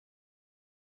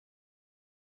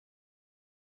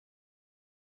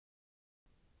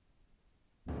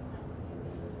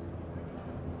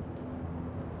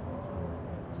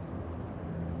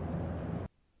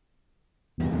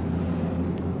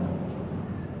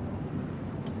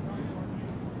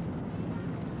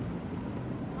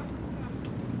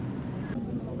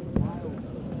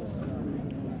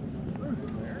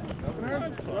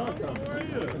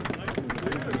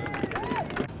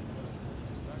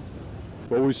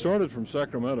we started from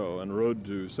Sacramento and rode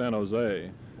to San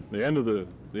Jose. The end of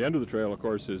the trail, of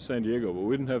course, is San Diego, but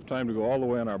we didn't have time to go all the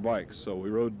way on our bikes, so we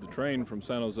rode the train from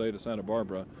San Jose to Santa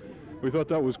Barbara. We thought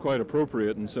that was quite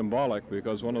appropriate and symbolic,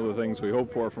 because one of the things we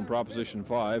hope for from Proposition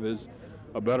 5 is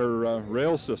a better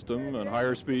rail system and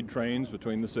higher speed trains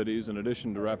between the cities in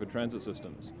addition to rapid transit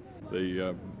systems.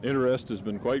 The interest has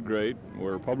been quite great.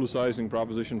 We're publicizing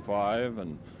Proposition 5,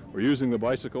 and we're using the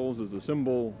bicycles as a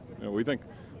symbol. You know, we think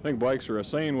bikes are a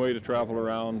sane way to travel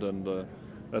around, and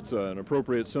that's an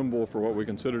appropriate symbol for what we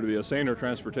consider to be a saner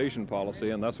transportation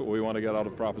policy, and that's what we want to get out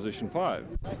of Proposition 5.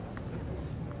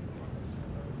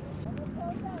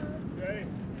 Okay.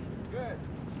 Good.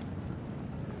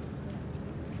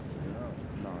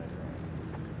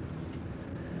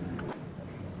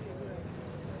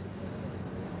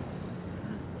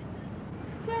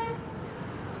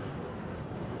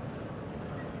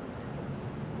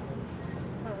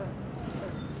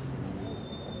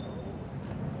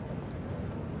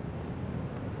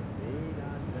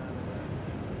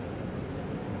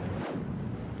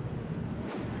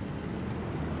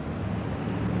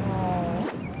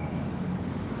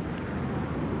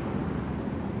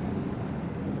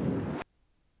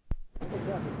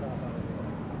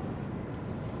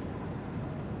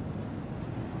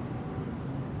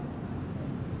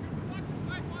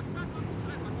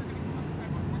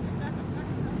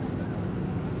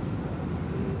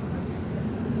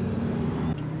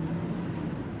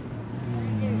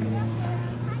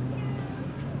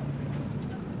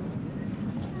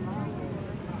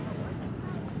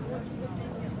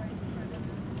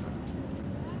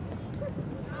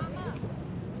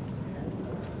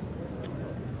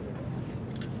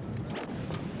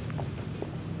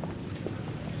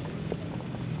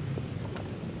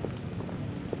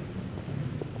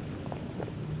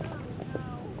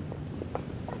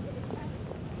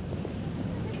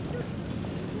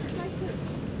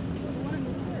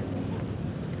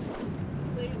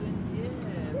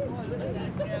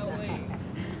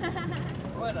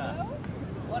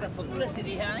 What a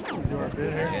publicity, huh?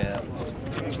 Yeah.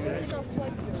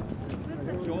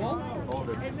 Joel?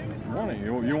 Morning.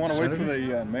 You want to wait for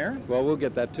the mayor? Well, we'll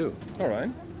get that too. All right.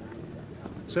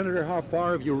 Senator, how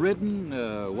far have you ridden?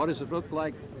 What does it look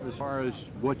like as far as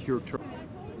what your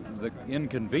the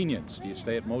inconvenience? Do you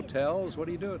stay at motels? What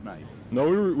do you do at night? No,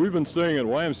 we've been staying at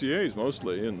YMCA's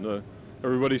mostly, and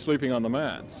everybody's sleeping on the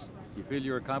mats. You feel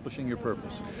you're accomplishing your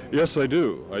purpose? Yes, I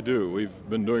do. I do. We've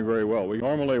been doing very well.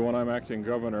 Normally, when I'm acting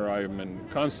governor, I'm in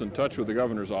constant touch with the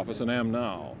governor's office, and am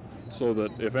now, so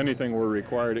that if anything were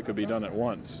required, it could be done at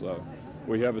once.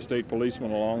 We have a state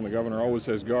policeman along. The governor always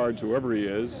has guards, whoever he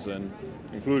is, and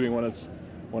including when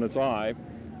it's I.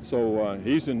 So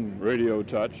he's in radio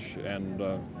touch, and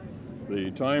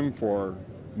the time for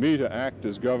me to act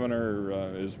as governor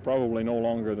is probably no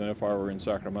longer than if I were in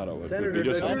Sacramento. Senator,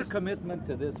 does your commitment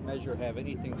to this measure have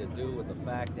anything to do with the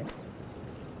fact that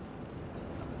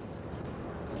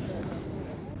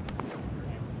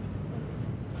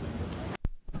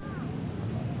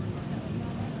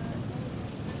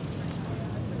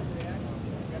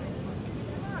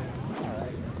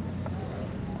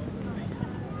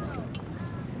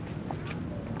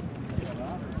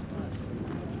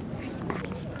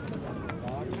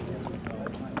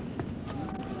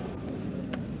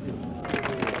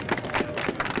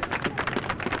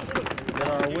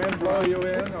wind blow you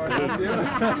in, or did you?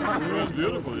 It was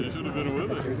beautiful. You should have been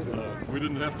with us. We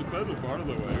didn't have to pedal part of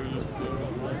the way. We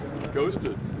just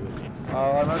coasted.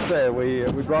 I must say, we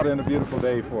brought in a beautiful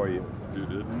day for you. You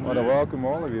did. I want to welcome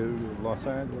all of you to Los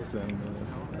Angeles and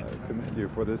commend you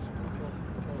for this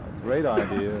great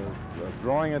idea of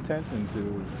drawing attention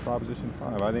to Proposition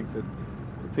 5. I think that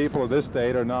the people of this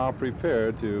state are now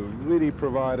prepared to really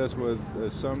provide us with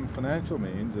some financial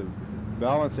means of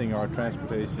balancing our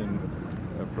transportation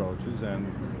approaches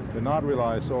and to not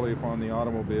rely solely upon the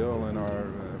automobile and our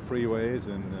freeways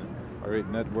and our great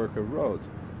network of roads.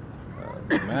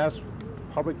 Mass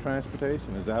public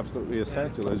transportation is absolutely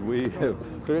essential, as we have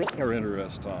clearly Your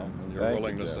interest, Tom, and your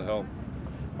willingness to help.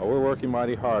 We're working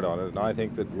mighty hard on it, and I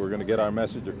think that we're going to get our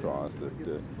message across.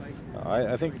 That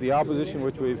I think the opposition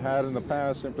which we've had in the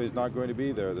past simply is not going to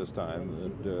be there this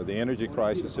time. That, the energy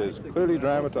crisis has clearly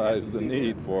dramatized the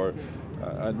need for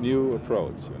a new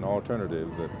approach, an alternative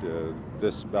that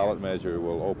this ballot measure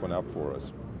will open up for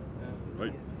us.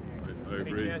 Right. I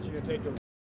agree. Any chance you can take